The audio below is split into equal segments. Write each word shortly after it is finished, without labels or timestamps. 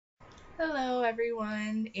Hello,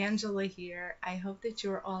 everyone. Angela here. I hope that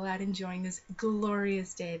you're all out enjoying this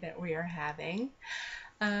glorious day that we are having.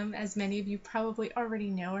 As many of you probably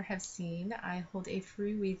already know or have seen, I hold a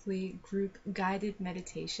free weekly group guided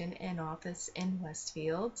meditation in office in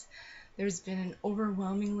Westfield. There's been an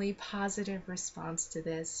overwhelmingly positive response to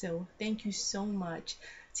this, so thank you so much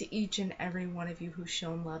to each and every one of you who's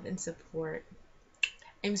shown love and support.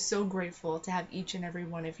 I'm so grateful to have each and every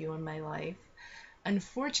one of you in my life.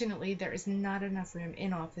 Unfortunately, there is not enough room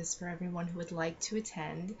in office for everyone who would like to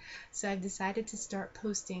attend, so I've decided to start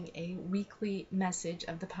posting a weekly message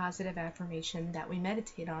of the positive affirmation that we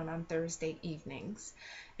meditate on Thursday evenings.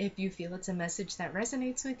 If you feel it's a message that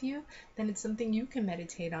resonates with you, then it's something you can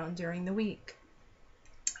meditate on during the week.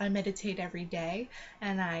 I meditate every day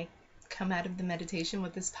and I come out of the meditation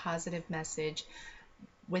with this positive message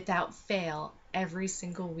without fail. Every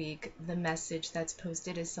single week, the message that's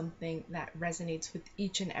posted is something that resonates with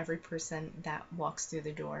each and every person that walks through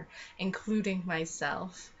the door, including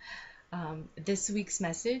myself. This week's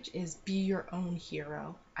message is be your own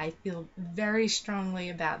hero. I feel very strongly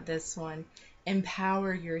about this one.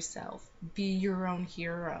 Empower yourself, be your own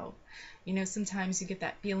hero. Sometimes you get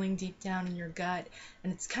that feeling deep down in your gut,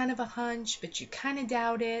 and it's kind of a hunch, but you kind of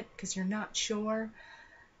doubt it because you're not sure.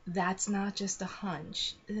 That's not just a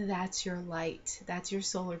hunch. That's your light. That's your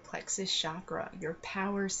solar plexus chakra, your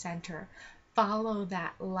power center. Follow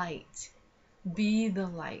that light. Be the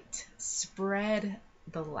light. Spread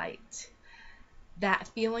the light. That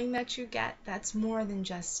feeling that you get, that's more than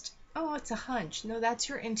just, oh, it's a hunch. No, that's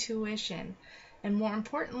your intuition. And more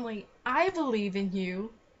importantly, I believe in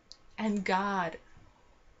you and God,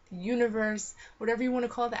 the universe, whatever you want to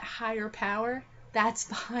call that higher power, that's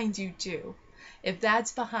behind you too. If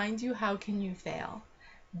that's behind you, how can you fail?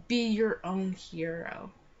 Be your own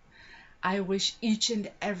hero. I wish each and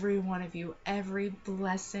every one of you every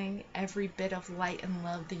blessing, every bit of light and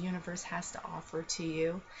love the universe has to offer to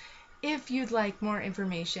you. If you'd like more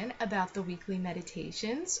information about the weekly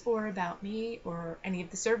meditations or about me or any of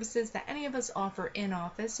the services that any of us offer in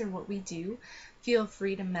office or what we do, feel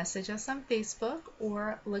free to message us on Facebook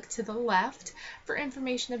or look to the left for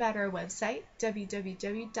information about our website,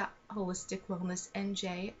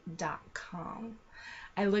 www.holisticwellnessnj.com.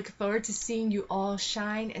 I look forward to seeing you all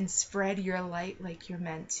shine and spread your light like you're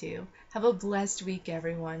meant to. Have a blessed week,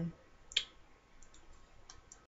 everyone.